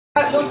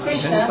Lord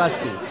Krishna,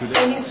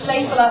 in his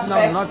playful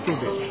aspect,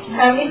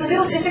 it's a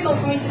little difficult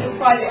for me to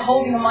describe it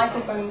holding a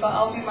microphone, but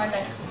I'll do my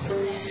best.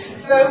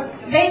 So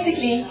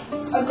basically,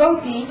 a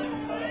gopi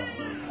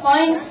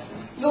finds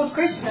Lord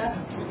Krishna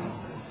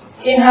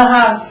in her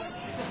house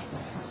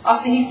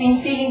after he's been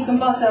stealing some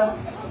butter.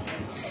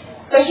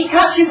 So she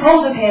catches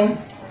hold of him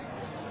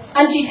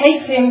and she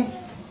takes him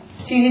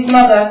to his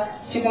mother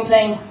to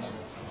complain.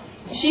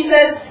 She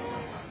says,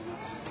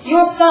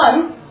 "Your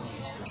son,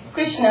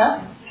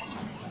 Krishna,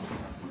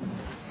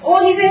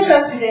 all he's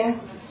interested in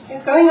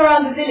is going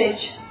around the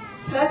village,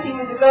 flirting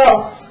with the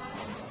girls.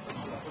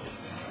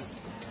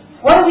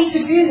 What are we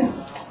to do?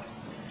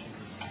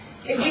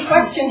 If we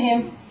question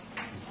him,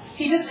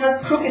 he just has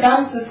crooked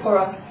answers for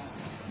us."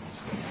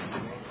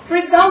 For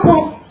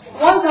example,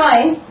 one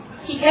time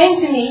he came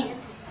to me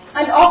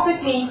and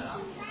offered me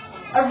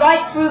a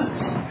ripe fruit.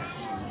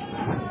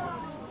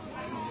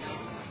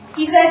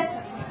 He said,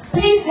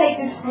 "Please take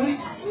this fruit."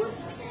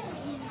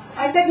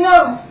 I said,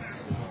 "No."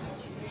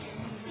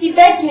 He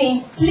begged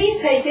me,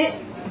 "Please take it.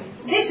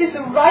 This is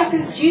the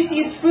ripest,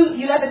 juiciest fruit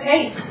you'll ever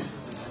taste."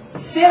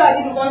 Still, I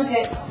didn't want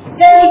it.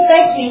 Then he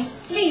begged me,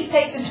 "Please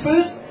take this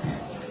fruit."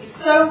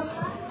 So,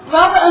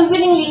 rather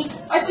unwillingly,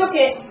 I took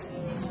it.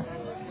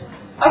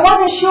 I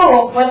wasn't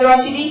sure whether I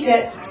should eat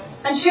it,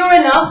 and sure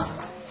enough,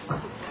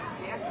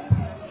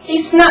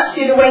 he snatched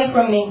it away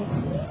from me.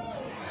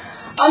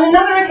 On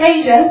another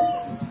occasion,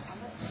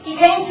 he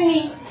came to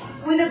me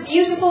with a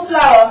beautiful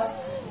flower.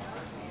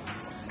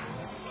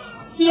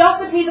 He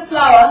offered me the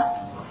flower.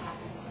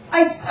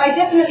 I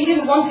definitely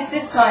didn't want it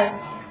this time.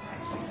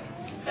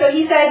 So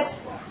he said,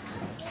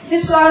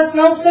 "This flower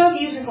smells so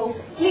beautiful,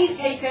 please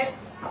take it."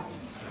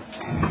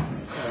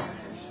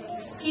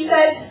 He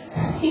said,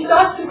 he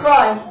started to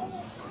cry.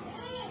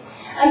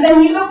 And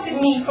then he looked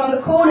at me from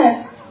the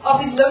corners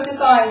of his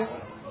lotus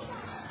eyes.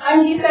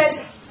 And he said,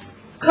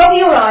 "Cover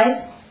your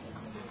eyes,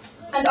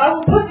 and I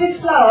will put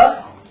this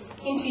flower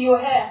into your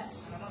hair."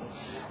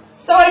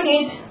 So I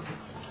did.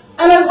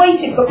 And I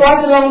waited for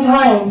quite a long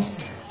time.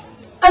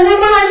 And then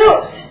when I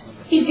looked,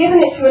 he'd given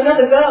it to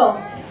another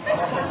girl.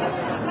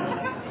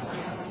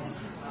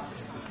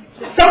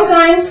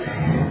 Sometimes,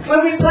 when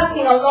we're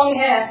plaiting our long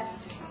hair,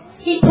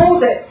 he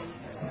pulls it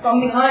from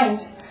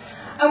behind.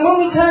 And when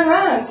we turn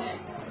round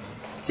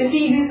to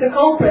see who's the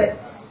culprit,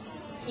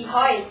 he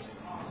hides.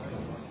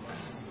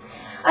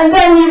 And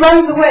then he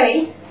runs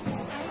away,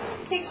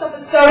 picks up a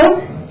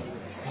stone,